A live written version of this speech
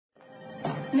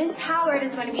Miss Howard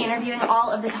is going to be interviewing all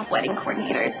of the top wedding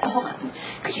coordinators. Oh, hold on.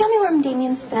 Could you tell me where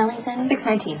Damien Spinelli's in?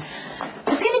 619.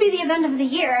 It's going to be the event of the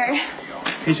year.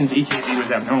 Patient's EKG was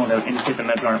abnormal. That would indicate the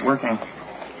meds aren't working.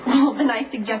 Well, then I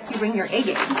suggest you bring your A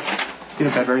game. Get a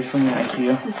bed ready for me in the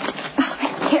ICU. Oh,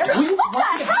 Carol,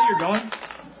 what the hell? You're going?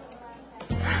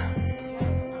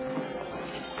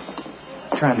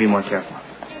 Try and be more careful.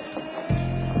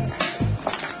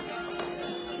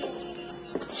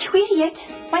 You idiot.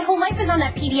 My whole life is on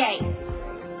that PDA.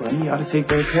 Well, then you ought to take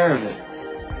better care of it.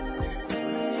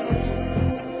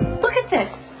 Look at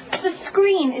this. The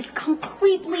screen is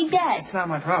completely dead. It's not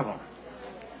my problem.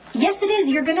 Yes, it is.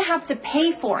 You're going to have to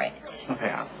pay for it.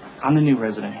 Okay, I'm the new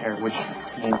resident here, which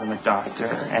means I'm a doctor,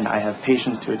 and I have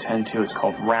patients to attend to. It's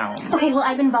called rounds. Okay, well,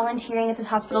 I've been volunteering at this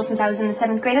hospital since I was in the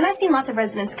 7th grade, and I've seen lots of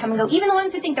residents come and go, even the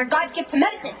ones who think they're God's gift to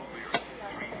medicine.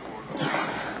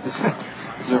 Is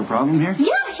there a problem here?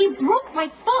 Yeah, he broke my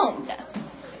phone.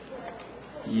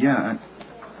 Yeah,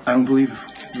 I don't believe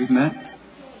we've met.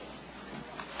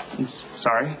 I'm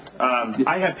sorry.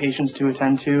 I have patients to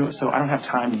attend to, so I don't have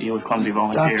time to deal with clumsy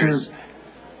volunteers. Dr.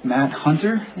 Matt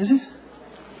Hunter, is it?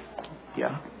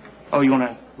 Yeah. Oh, you want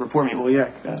to report me? Well, yeah,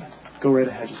 go right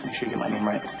ahead. Just make sure you get my name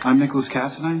right. I'm Nikolas,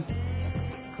 the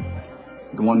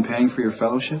one paying for your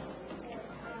fellowship.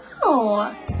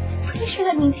 Oh, pretty sure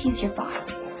that means he's your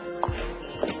boss.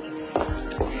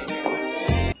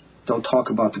 Don't talk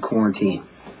about the quarantine.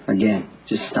 Again,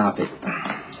 just stop it.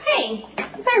 Hey,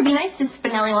 you better be nice to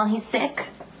Spinelli while he's sick.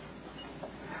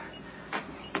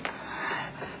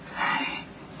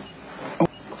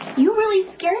 You really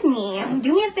scared me.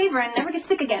 Do me a favor and never get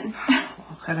sick again.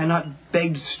 Had I not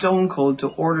begged Stone Cold to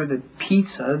order the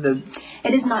pizza,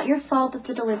 It is not your fault that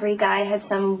the delivery guy had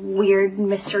some weird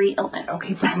mystery illness.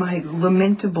 Okay, but my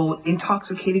lamentable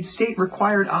intoxicated state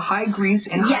required a high grease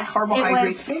and high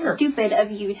carbohydrate fare. It was stupid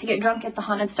of you to get drunk at the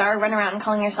Haunted Star, run around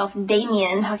calling yourself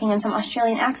Damien, talking in some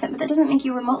Australian accent, but that doesn't make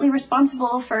you remotely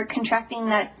responsible for contracting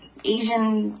that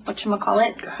Asian,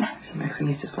 whatchamacallit.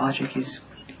 Maxine's logic is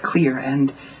clear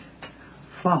and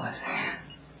flawless.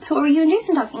 So what were you and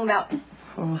Jason talking about?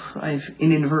 Oh, I've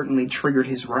inadvertently triggered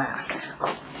his wrath.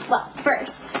 Well,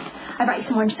 first, I brought you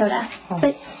some orange soda. Oh.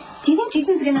 But do you think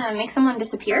Jason's gonna make someone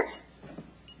disappear?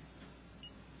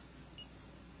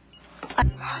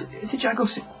 The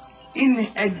Jackals'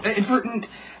 inadvertent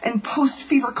and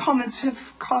post-fever comments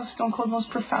have caused Stone Cold most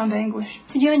profound anguish.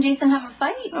 Did you and Jason have a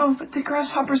fight? Oh, but the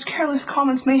Grasshopper's careless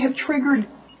comments may have triggered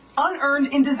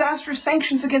unearned and disastrous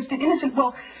sanctions against an innocent,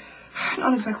 well,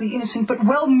 not exactly innocent, but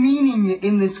well-meaning,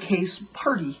 in this case,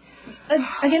 party.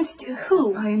 Against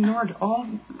who? I ignored all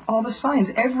the signs,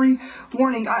 every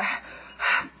warning.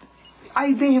 I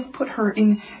may have put her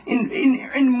in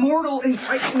mortal.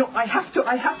 I have to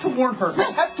warn her.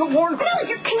 I have to warn her. Really,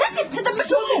 you're connected to the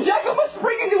machine. So Jack, I must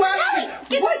bring into action. Really?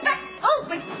 Get what? Back. Oh,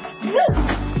 wait.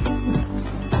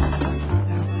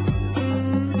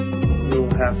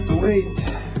 You'll have to wait.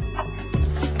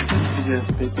 He's a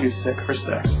bit too sick for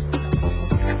sex.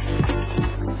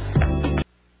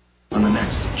 On the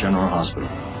next General Hospital.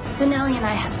 Spinelli and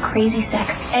I have crazy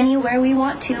sex anywhere we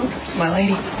want to. My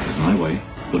lady. My way.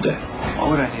 Good day. Why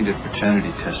would I need a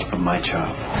paternity test for my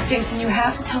child? Jason, you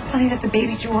have to tell Sonny that the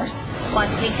baby's yours. Watch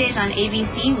weekdays on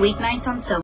ABC, weeknights on Soap.